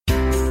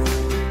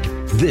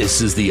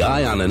This is the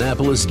Eye on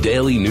Annapolis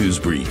Daily News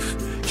Brief,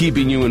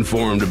 keeping you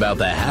informed about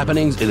the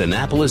happenings in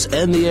Annapolis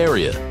and the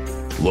area.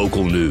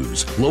 Local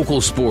news,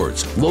 local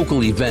sports,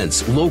 local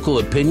events, local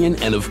opinion,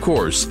 and of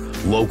course,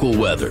 local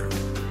weather.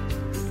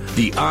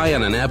 The Eye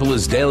on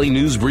Annapolis Daily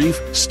News Brief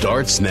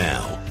starts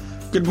now.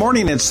 Good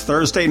morning. It's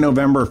Thursday,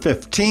 November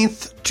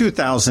 15th,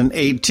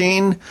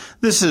 2018.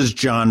 This is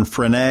John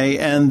Frenaye,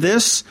 and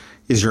this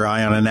is your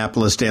Eye on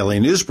Annapolis Daily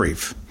News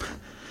Brief.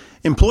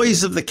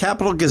 Employees of the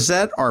Capital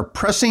Gazette are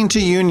pressing to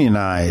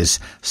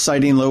unionize.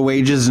 Citing low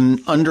wages and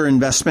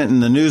underinvestment in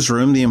the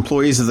newsroom, the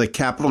employees of the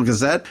Capital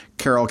Gazette,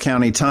 Carroll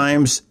County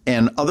Times,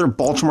 and other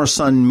Baltimore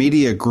Sun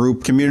Media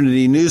Group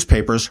community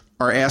newspapers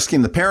are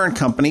asking the parent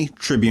company,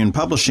 Tribune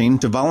Publishing,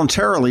 to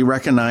voluntarily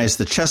recognize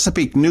the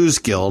Chesapeake News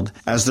Guild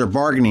as their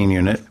bargaining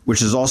unit,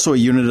 which is also a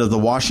unit of the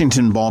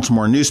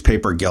Washington-Baltimore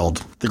Newspaper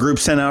Guild. The group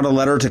sent out a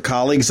letter to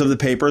colleagues of the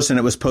papers, and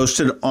it was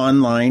posted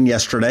online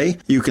yesterday.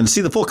 You can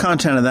see the full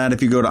content of that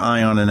if you go to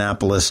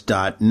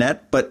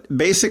eyeonannapolis.net. But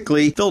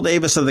basically, Phil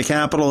Davis of the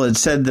Capitol had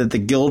said that the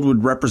Guild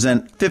would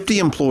represent 50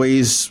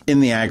 employees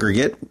in the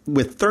aggregate,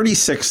 with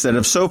 36 that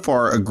have so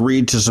far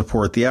agreed to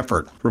support the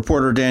effort.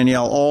 Reporter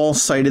Danielle All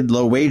cited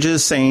low wages,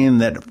 saying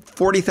that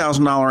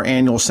 $40,000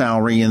 annual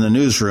salary in the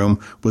newsroom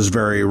was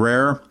very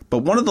rare.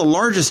 But one of the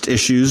largest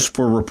issues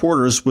for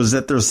reporters was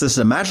that there's this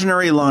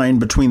imaginary line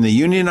between the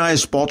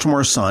unionized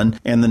Baltimore Sun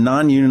and the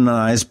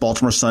non-unionized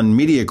Baltimore Sun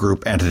Media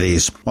Group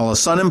entities. While a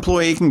Sun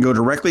employee can go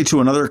directly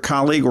to another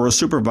colleague or a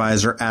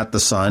supervisor at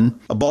the Sun,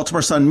 a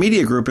Baltimore Sun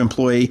Media Group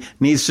employee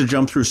needs to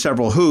jump through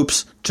several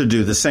hoops to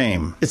do the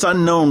same. It's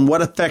unknown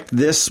what effect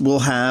this will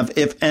have,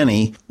 if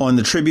any, on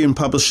the Tribune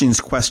Publishing's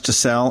quest to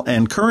sell,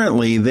 and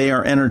currently they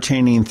are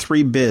entertaining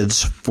 3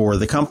 bids for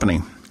the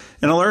company.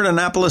 An alert: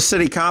 Annapolis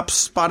City cops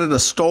spotted a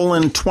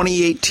stolen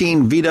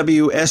 2018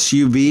 VW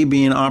SUV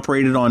being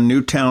operated on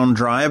Newtown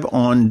Drive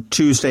on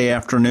Tuesday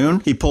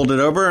afternoon. He pulled it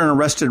over and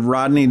arrested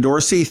Rodney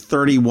Dorsey,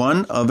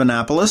 31, of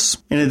Annapolis.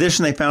 In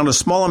addition, they found a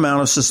small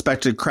amount of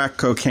suspected crack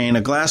cocaine,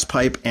 a glass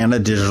pipe, and a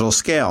digital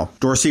scale.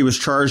 Dorsey was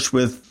charged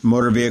with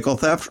motor vehicle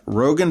theft,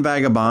 rogue and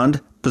vagabond,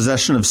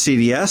 possession of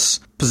CDS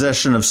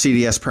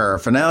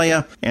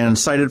paraphernalia, and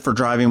cited for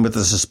driving with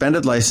a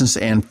suspended license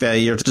and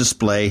failure to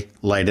display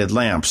lighted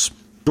lamps.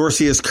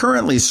 Dorsey is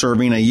currently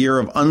serving a year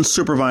of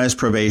unsupervised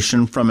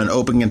probation from an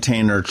open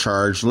container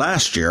charge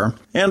last year.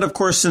 And of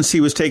course, since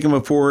he was taken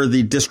before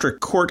the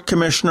district court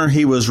commissioner,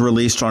 he was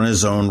released on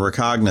his own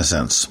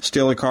recognizance.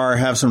 Steal a car,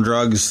 have some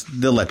drugs,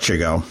 they'll let you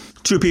go.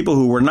 2 people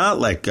who were not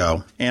let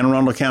go. Anne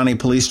Arundel County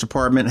Police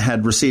Department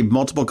had received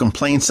multiple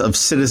complaints of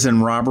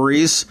citizen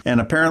robberies,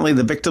 and apparently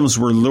the victims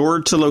were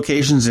lured to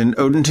locations in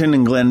Odenton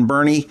and Glen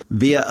Burnie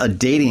via a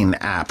dating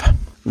app.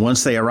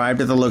 Once they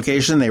arrived at the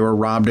location, they were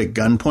robbed at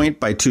gunpoint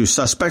by 2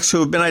 suspects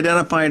who have been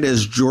identified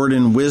as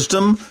Jordan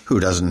Wisdom,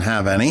 who doesn't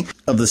have any,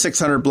 of the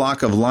 600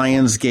 block of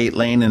Lions Gate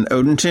Lane in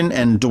Odenton,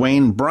 and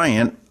Dwayne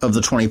Bryant of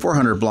the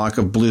 2400 block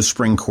of Blue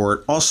Spring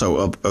Court, also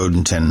of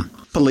Odenton.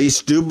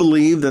 Police do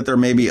believe that there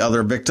may be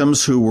other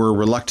victims who were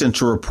reluctant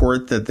to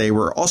report that they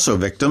were also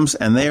victims,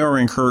 and they are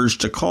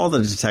encouraged to call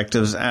the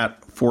detectives at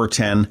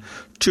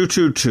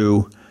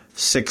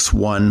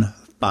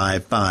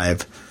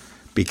 410-222-6155.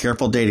 Be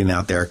careful dating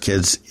out there,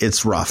 kids.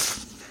 It's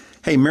rough.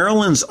 Hey,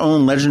 Maryland's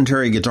own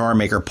legendary guitar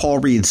maker Paul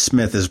Reed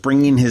Smith is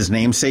bringing his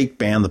namesake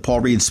band, the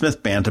Paul Reed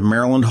Smith Band, to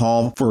Maryland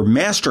Hall for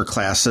master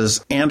classes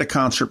and a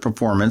concert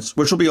performance,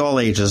 which will be all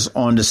ages,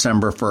 on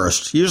December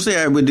 1st. Usually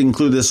I would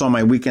include this on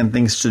my weekend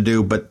things to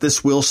do, but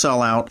this will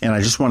sell out, and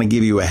I just want to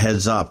give you a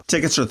heads up.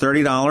 Tickets are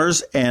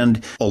 $30,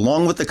 and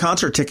along with the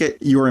concert ticket,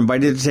 you are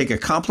invited to take a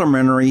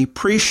complimentary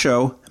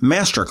pre-show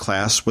master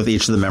class with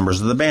each of the members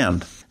of the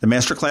band. The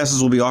master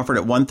classes will be offered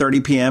at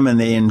 1:30 p.m. and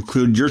they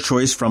include your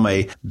choice from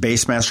a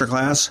bass master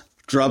class,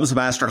 drums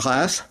master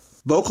class,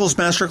 vocals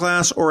master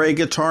class, or a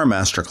guitar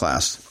master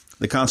class.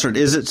 The concert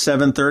is at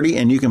 7:30,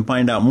 and you can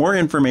find out more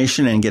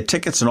information and get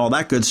tickets and all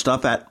that good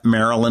stuff at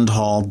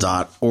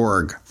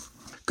marylandhall.org.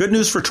 Good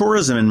news for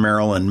tourism in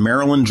Maryland.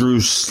 Maryland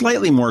drew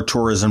slightly more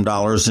tourism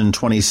dollars in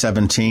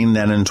 2017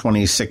 than in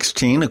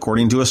 2016,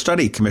 according to a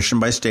study commissioned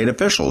by state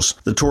officials.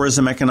 The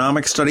Tourism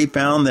Economic Study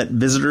found that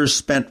visitors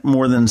spent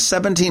more than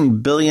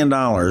 $17 billion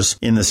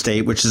in the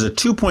state, which is a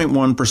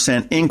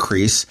 2.1%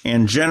 increase,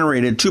 and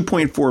generated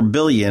 $2.4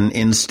 billion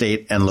in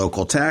state and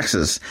local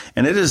taxes.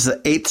 And it is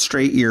the 8th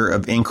straight year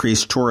of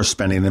increased tourist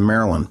spending in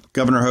Maryland.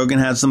 Governor Hogan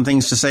had some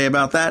things to say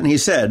about that, and he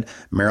said,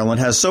 "Maryland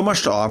has so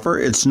much to offer,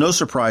 it's no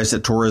surprise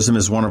that tourism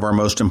is one of our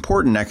most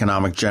important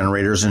economic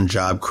generators and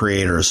job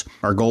creators.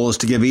 Our goal is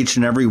to give each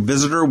and every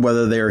visitor,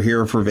 whether they are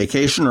here for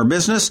vacation or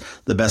business,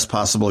 the best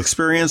possible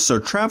experience so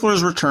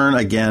travelers return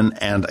again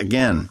and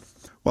again."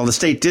 While the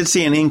state did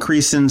see an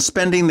increase in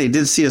spending, they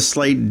did see a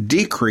slight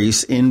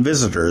decrease in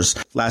visitors.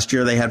 Last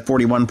year they had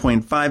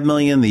 41.5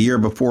 million. The year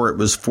before it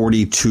was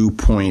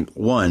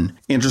 42.1.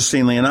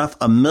 Interestingly enough,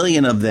 1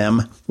 million of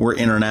them were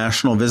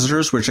international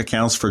visitors, which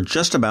accounts for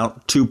just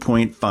about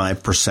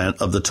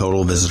 2.5% of the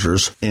total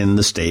visitors in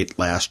the state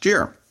last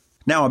year.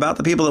 Now, about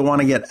the people that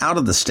want to get out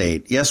of the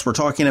state. Yes, we're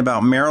talking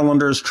about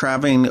Marylanders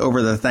traveling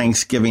over the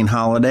Thanksgiving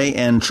holiday,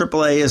 and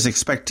AAA is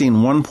expecting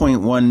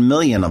 1.1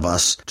 million of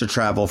us to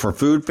travel for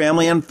food,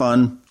 family, and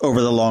fun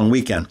over the long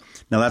weekend.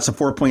 Now, that's a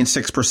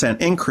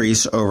 4.6%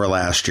 increase over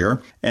last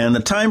year, and the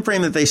time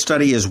frame that they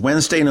study is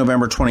Wednesday,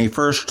 November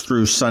 21st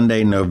through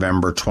Sunday,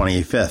 November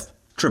 25th.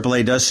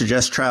 AAA does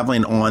suggest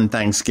traveling on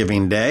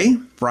Thanksgiving Day,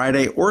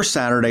 Friday, or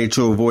Saturday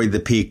to avoid the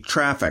peak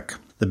traffic.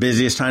 The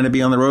busiest time to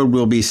be on the road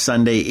will be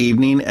Sunday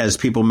evening as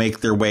people make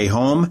their way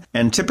home,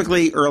 and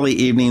typically early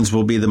evenings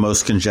will be the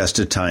most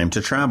congested time to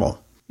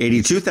travel.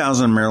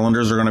 82,000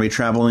 Marylanders are going to be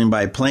traveling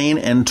by plane,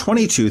 and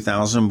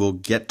 22,000 will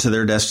get to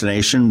their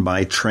destination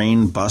by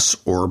train, bus,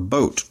 or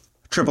boat.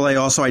 AAA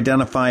also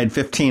identified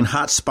 15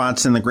 hot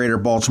spots in the greater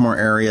Baltimore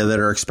area that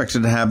are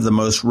expected to have the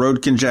most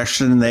road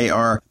congestion. They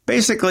are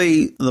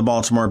basically the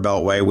Baltimore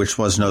Beltway, which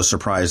was no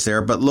surprise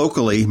there, but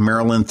locally,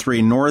 Maryland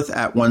 3 North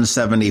at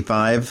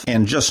 175,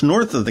 and just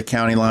north of the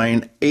county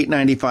line,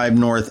 895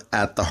 North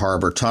at the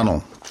Harbor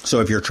Tunnel.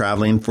 So if you're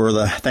traveling for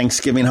the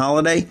Thanksgiving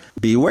holiday,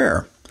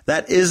 beware.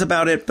 That is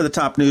about it for the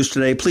top news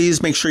today.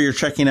 Please make sure you're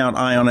checking out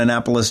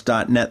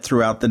eyeonannapolis.net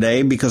throughout the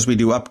day because we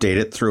do update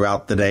it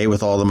throughout the day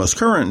with all the most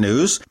current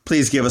news.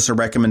 Please give us a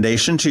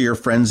recommendation to your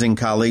friends and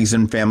colleagues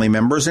and family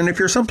members. And if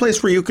you're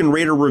someplace where you can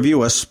rate or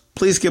review us,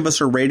 please give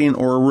us a rating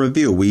or a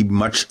review. We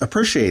much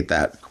appreciate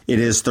that. It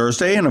is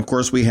Thursday, and of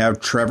course we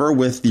have Trevor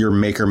with your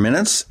Maker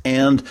Minutes,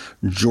 and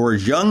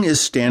George Young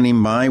is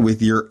standing by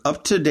with your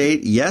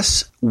up-to-date,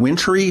 yes,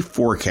 wintry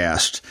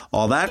forecast.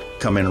 All that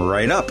coming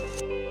right up.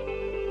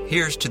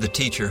 Here's to the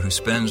teacher who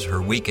spends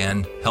her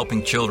weekend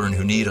helping children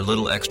who need a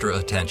little extra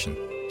attention.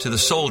 To the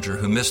soldier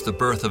who missed the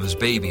birth of his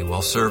baby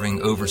while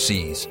serving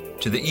overseas.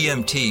 To the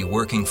EMT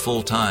working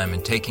full-time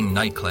and taking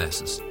night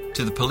classes.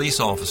 To the police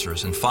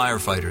officers and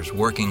firefighters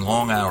working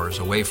long hours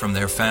away from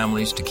their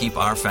families to keep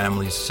our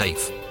families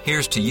safe.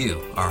 Here's to you,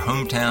 our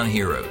hometown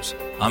heroes.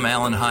 I'm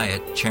Alan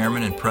Hyatt,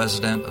 Chairman and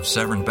President of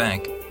Severn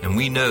Bank, and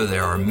we know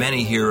there are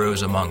many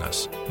heroes among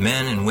us.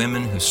 Men and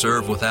women who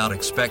serve without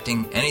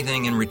expecting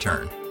anything in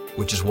return.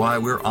 Which is why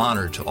we're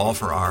honored to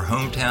offer our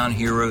Hometown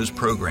Heroes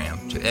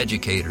program to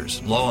educators,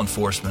 law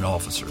enforcement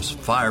officers,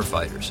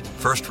 firefighters,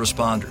 first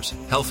responders,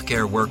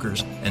 healthcare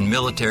workers, and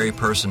military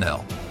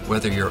personnel.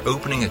 Whether you're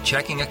opening a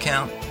checking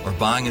account or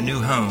buying a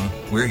new home,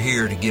 we're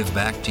here to give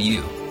back to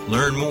you.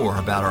 Learn more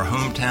about our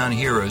Hometown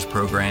Heroes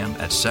program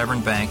at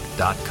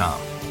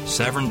severnbank.com.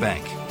 Severn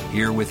Bank,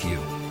 here with you.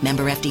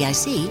 Member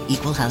FDIC,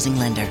 Equal Housing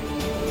Lender.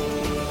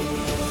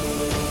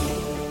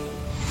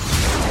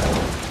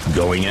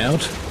 Going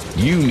out?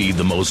 You need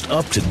the most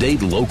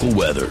up-to-date local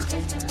weather.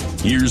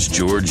 Here's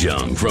George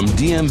Young from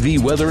DMV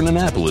Weather in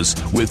Annapolis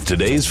with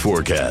today's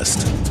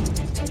forecast.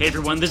 Hey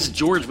everyone, this is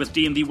George with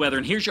DMV Weather,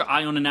 and here's your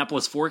Eye on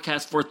Annapolis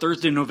forecast for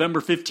Thursday,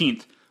 November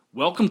 15th.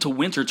 Welcome to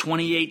winter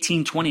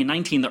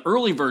 2018-2019, the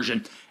early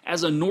version,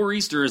 as a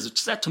nor'easter is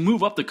set to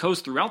move up the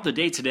coast throughout the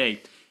day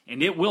today.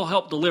 And it will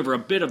help deliver a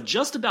bit of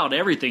just about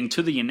everything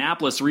to the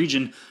Annapolis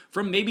region,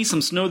 from maybe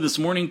some snow this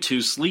morning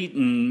to sleet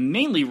and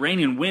mainly rain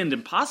and wind,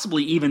 and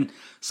possibly even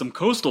some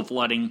coastal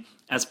flooding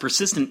as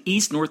persistent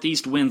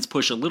east-northeast winds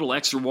push a little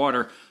extra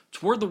water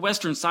toward the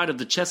western side of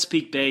the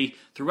Chesapeake Bay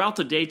throughout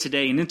the day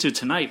today and into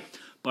tonight.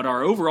 But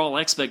our overall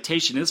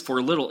expectation is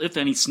for little, if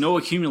any, snow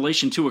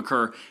accumulation to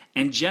occur,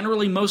 and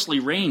generally mostly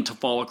rain to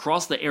fall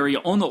across the area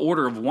on the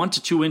order of 1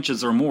 to 2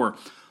 inches or more.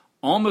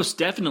 Almost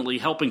definitely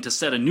helping to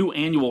set a new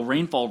annual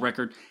rainfall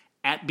record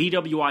at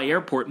BWI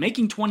Airport,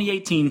 making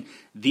 2018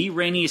 the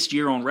rainiest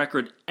year on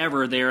record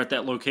ever there at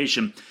that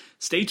location.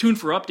 Stay tuned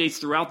for updates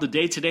throughout the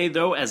day today,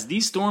 though, as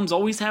these storms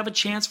always have a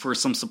chance for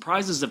some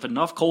surprises if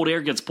enough cold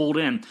air gets pulled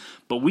in,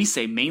 but we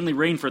say mainly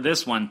rain for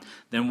this one.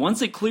 Then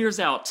once it clears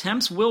out,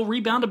 temps will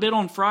rebound a bit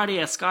on Friday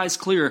as skies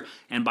clear,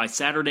 and by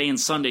Saturday and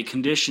Sunday,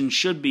 conditions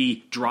should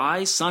be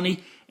dry,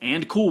 sunny,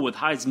 and cool with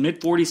highs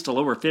mid-40s to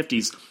lower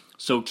 50s.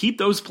 So keep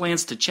those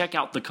plans to check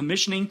out the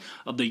commissioning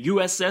of the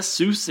USS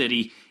Sioux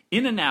City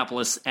in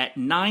Annapolis at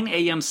 9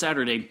 a.m.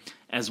 Saturday,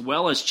 as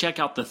well as check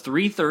out the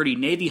 3:30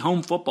 Navy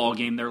home football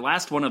game, their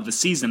last one of the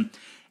season.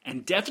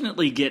 And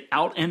definitely get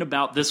out and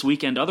about this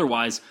weekend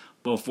otherwise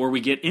before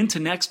we get into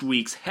next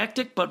week's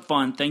hectic but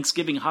fun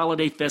Thanksgiving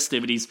holiday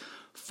festivities,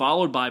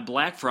 followed by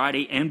Black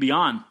Friday and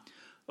beyond.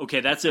 Okay,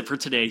 that's it for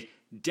today.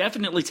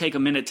 Definitely take a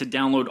minute to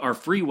download our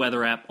free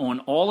weather app on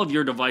all of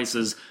your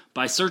devices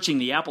by searching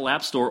the Apple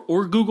App Store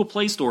or Google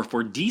Play Store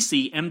for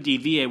DC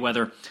MDVA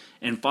Weather,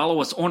 and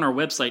follow us on our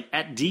website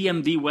at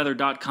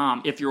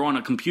dmvweather.com if you're on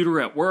a computer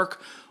at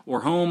work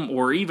or home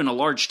or even a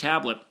large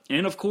tablet.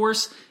 And of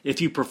course, if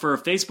you prefer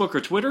Facebook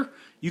or Twitter,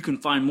 you can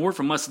find more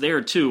from us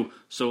there too,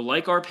 so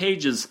like our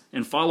pages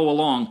and follow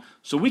along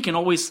so we can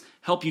always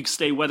help you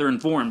stay weather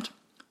informed.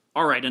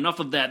 Alright, enough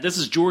of that. This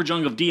is George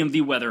Young of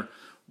DMV Weather.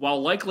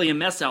 While likely a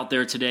mess out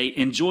there today,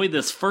 enjoy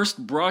this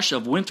first brush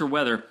of winter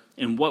weather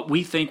in what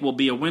we think will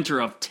be a winter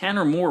of 10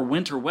 or more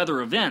winter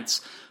weather events.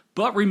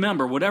 But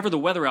remember, whatever the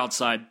weather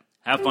outside,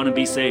 have fun and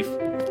be safe.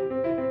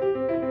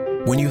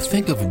 When you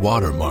think of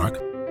Watermark,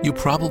 you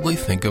probably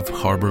think of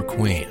Harbor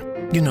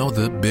Queen. You know,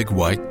 the big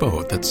white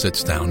boat that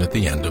sits down at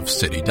the end of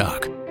City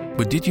Dock.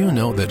 But did you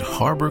know that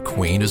Harbor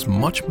Queen is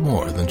much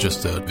more than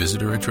just a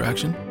visitor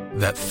attraction?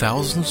 That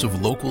thousands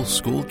of local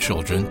school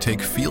children take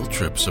field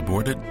trips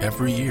aboard it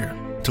every year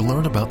to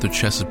learn about the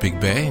Chesapeake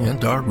Bay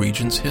and our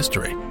region's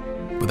history.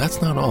 But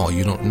that's not all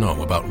you don't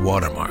know about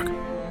Watermark.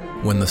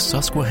 When the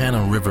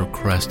Susquehanna River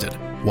crested,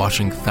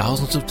 washing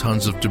thousands of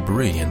tons of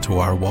debris into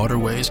our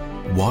waterways,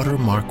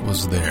 Watermark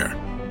was there,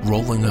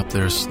 rolling up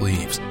their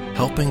sleeves,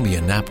 helping the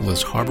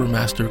Annapolis Harbor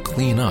Master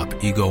clean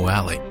up Ego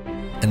Alley.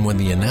 And when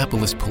the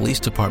Annapolis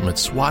Police Department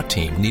SWAT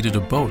team needed a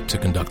boat to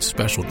conduct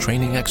special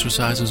training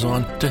exercises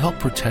on to help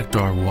protect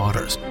our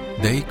waters,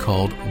 they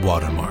called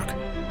Watermark.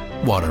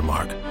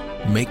 Watermark,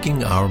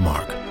 making our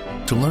mark.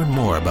 To learn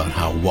more about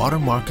how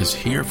Watermark is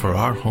here for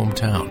our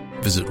hometown,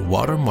 visit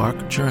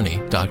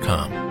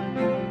watermarkjourney.com.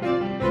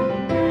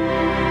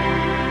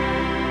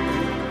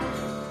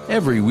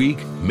 Every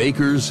week,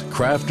 makers,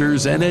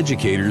 crafters, and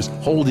educators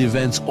hold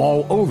events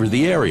all over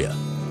the area.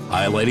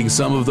 Highlighting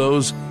some of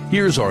those,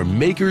 here's our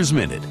Maker's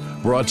Minute,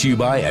 brought to you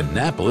by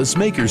Annapolis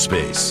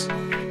Makerspace.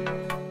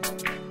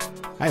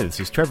 Hi,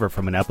 this is Trevor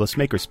from Annapolis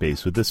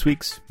Makerspace with this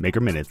week's Maker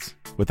Minutes.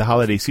 With the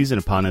holiday season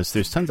upon us,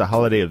 there's tons of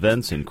holiday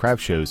events and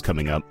craft shows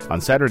coming up. On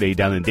Saturday,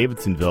 down in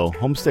Davidsonville,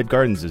 Homestead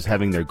Gardens is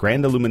having their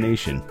grand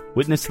illumination.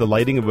 Witness the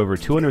lighting of over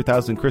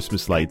 200,000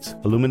 Christmas lights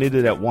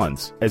illuminated at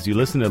once as you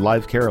listen to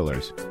live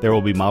carolers. There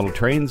will be model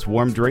trains,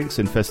 warm drinks,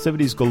 and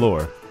festivities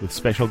galore, with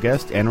special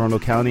guest Anne Arundel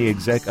County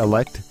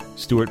Exec-elect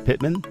Stuart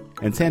Pittman,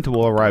 and Santa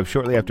will arrive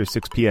shortly after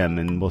 6 p.m.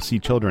 and will see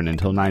children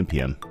until 9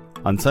 p.m.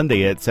 On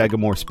Sunday at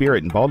Sagamore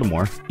Spirit in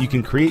Baltimore, you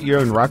can create your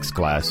own rocks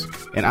glass.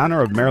 In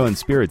honor of Maryland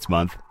Spirits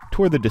Month,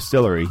 tour the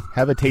distillery,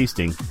 have a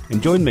tasting,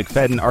 and join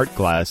McFadden Art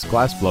Glass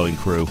glassblowing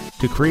crew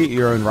to create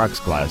your own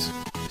rocks glass.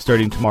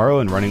 Starting tomorrow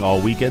and running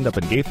all weekend up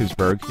in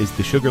Gaithersburg is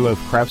the Sugarloaf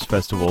Crafts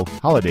Festival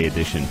Holiday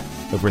Edition.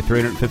 Over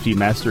 350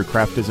 master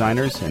craft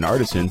designers and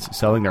artisans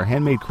selling their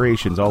handmade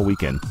creations all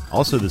weekend.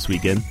 Also this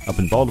weekend, up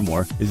in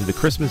Baltimore, is the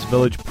Christmas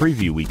Village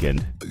Preview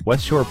Weekend.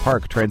 West Shore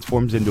Park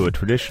transforms into a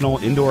traditional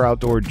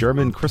indoor-outdoor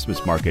German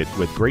Christmas market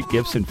with great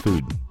gifts and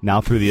food. Now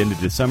through the end of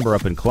December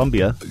up in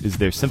Columbia is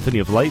their Symphony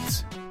of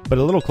Lights. But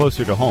a little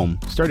closer to home,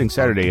 starting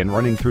Saturday and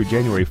running through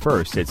January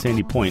 1st at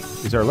Sandy Point,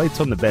 is our Lights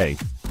on the Bay,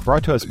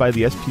 brought to us by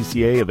the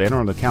SPCA of Anne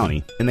Arundel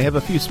County, and they have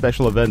a few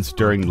special events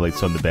during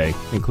Lights on the Bay,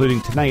 including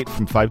tonight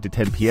from 5 to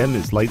 10 p.m.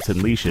 is Lights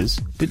and Leashes.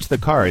 Ditch the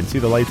car and see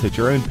the lights at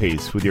your own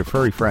pace with your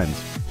furry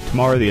friends.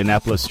 Tomorrow, the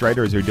Annapolis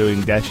Striders are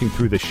doing Dashing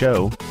Through the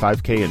Show,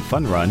 5K and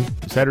Fun Run.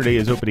 Saturday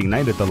is opening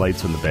night at the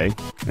Lights on the Bay,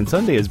 and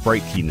Sunday is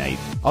Bright Key Night.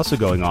 Also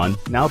going on,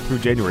 now through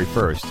January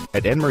 1st,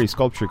 at Anne Marie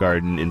Sculpture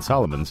Garden in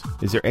Solomons,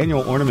 is their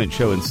annual ornament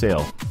show and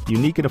sale.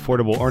 Unique and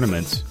affordable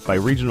ornaments by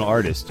regional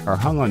artists are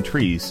hung on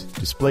trees,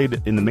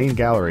 displayed in the main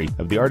gallery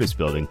of the Artist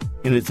Building.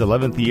 In its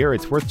 11th year,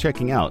 it's worth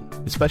checking out,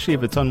 especially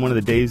if it's on one of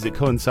the days that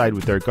coincide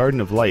with their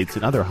Garden of Lights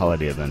and other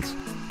holiday events.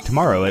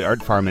 Tomorrow at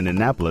Art Farm in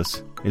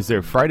Annapolis is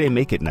their Friday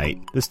Make It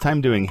Night, this time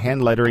doing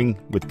hand lettering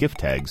with gift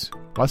tags.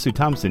 Wasu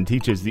Thompson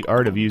teaches the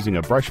art of using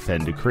a brush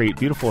pen to create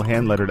beautiful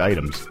hand-lettered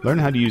items. Learn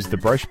how to use the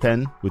brush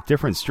pen with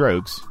different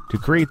strokes to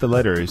create the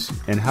letters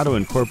and how to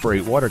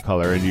incorporate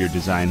watercolor into your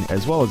design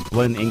as well as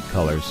blend ink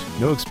colors.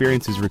 No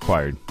experience is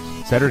required.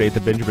 Saturday at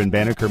the Benjamin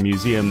Banneker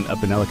Museum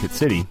up in Ellicott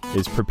City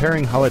is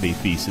Preparing Holiday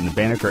Feasts in the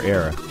Banneker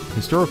Era.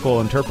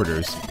 Historical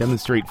interpreters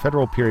demonstrate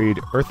Federal period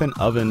earthen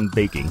oven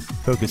baking,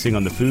 focusing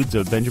on the foods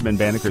of Benjamin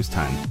Banneker's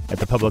time. At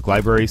the Public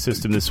Library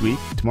System this week,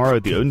 tomorrow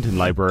at the Odenton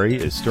Library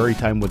is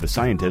Storytime with a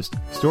Scientist,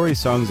 stories,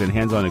 songs, and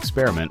hands-on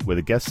experiment with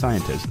a guest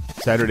scientist.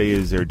 Saturday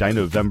is their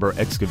Dino-Vember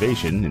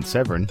excavation in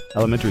Severn.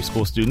 Elementary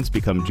school students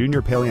become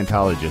junior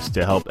paleontologists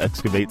to help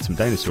excavate some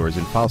dinosaurs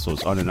and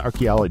fossils on an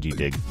archaeology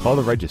dig. Call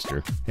to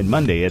register. And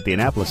Monday at the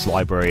Annapolis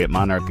Library at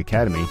Monarch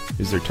Academy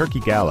is their Turkey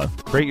Gala.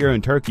 Create your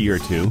own turkey or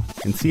two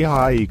and see how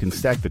high you can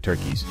stack the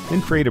turkeys.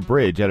 Then create a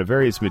bridge out of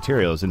various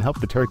materials and help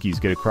the turkeys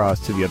get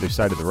across to the other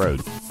side of the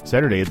road.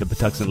 Saturday at the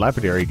Patuxent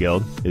Lapidary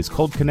Guild is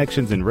Cold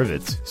Connections and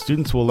Rivets.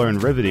 Students will learn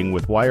riveting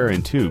with wire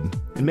and tube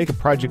and make a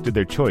project of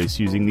their choice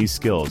using these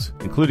skills,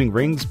 including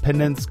rings,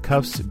 pendants,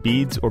 cuffs,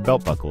 beads, or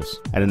belt buckles.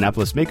 At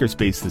Annapolis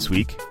Makerspace this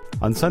week,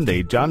 on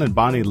Sunday, John and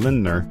Bonnie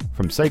Lindner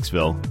from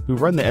Sykesville, who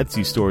run the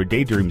Etsy store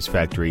Daydreams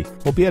Factory,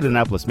 will be at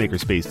Annapolis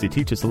Makerspace to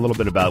teach us a little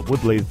bit about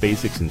wood lathe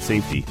basics and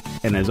safety.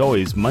 And as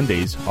always,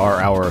 Mondays are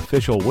our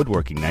official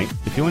woodworking night.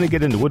 If you want to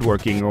get into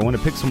woodworking or want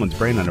to pick someone's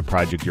brain on a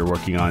project you're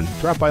working on,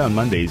 drop by on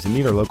Mondays and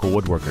meet our local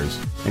woodworkers.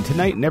 And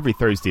tonight and every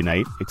Thursday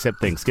night,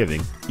 except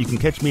Thanksgiving, you can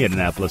catch me at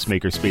Annapolis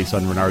Makerspace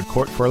on Renard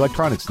Court for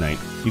Electronics Night.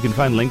 You can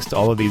find links to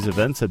all of these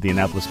events at the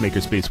Annapolis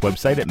Makerspace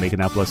website at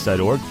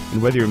makeannapolis.org.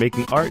 And whether you're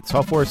making art,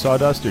 software,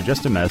 sawdust, or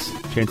just a mess,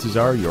 chances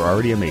are you're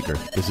already a maker.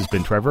 This has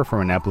been Trevor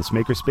from Annapolis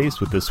Makerspace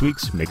with this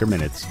week's Maker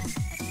Minutes.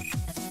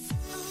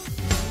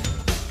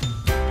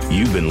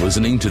 You've been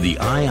listening to the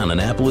Eye on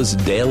Annapolis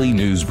Daily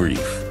News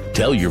Brief.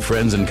 Tell your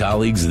friends and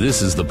colleagues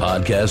this is the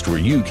podcast where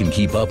you can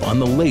keep up on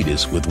the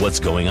latest with what's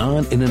going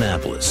on in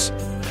Annapolis.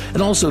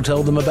 And also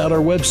tell them about our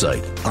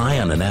website,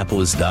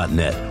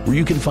 eyeonannapolis.net, where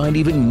you can find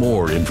even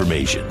more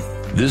information.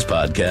 This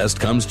podcast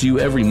comes to you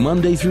every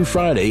Monday through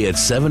Friday at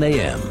 7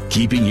 a.m.,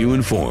 keeping you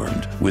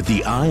informed with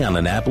the Eye on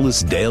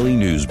Annapolis Daily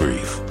News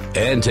Brief.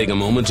 And take a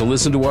moment to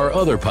listen to our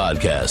other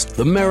podcast,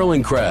 The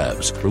Maryland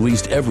Crabs,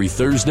 released every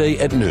Thursday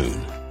at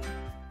noon.